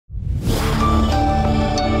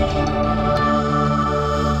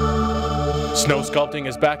Snow sculpting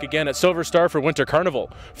is back again at Silver Star for Winter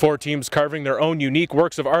Carnival. 4 teams carving their own unique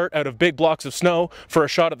works of art out of big blocks of snow for a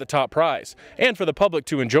shot at the top prize, and for the public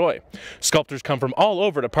to enjoy. Sculptors come from all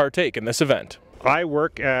over to partake in this event. I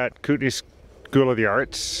work at Kootenay School of the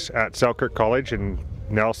Arts at Selkirk College in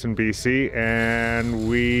Nelson, BC, and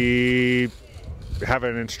we have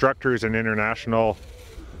an instructor who's an international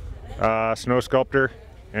snow sculptor,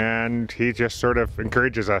 and he just sort of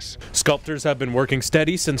encourages us. Sculptors have been working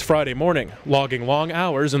steady since Friday morning, logging long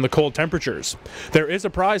hours in the cold temperatures. There is a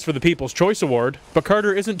prize for the People's Choice Award, but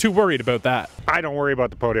Carter isn't too worried about that. I don't worry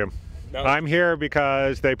about the podium. No. I'm here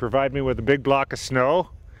because they provide me with a big block of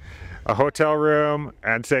snow, a hotel room,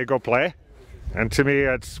 and say go play. And to me,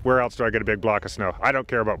 it's where else do I get a big block of snow? I don't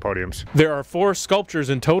care about podiums. There are 4 sculptures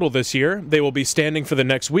in total this year. They will be standing for the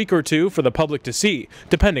next week or two for the public to see,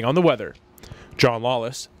 depending on the weather. John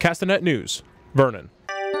Lawless, Castanet News, Vernon.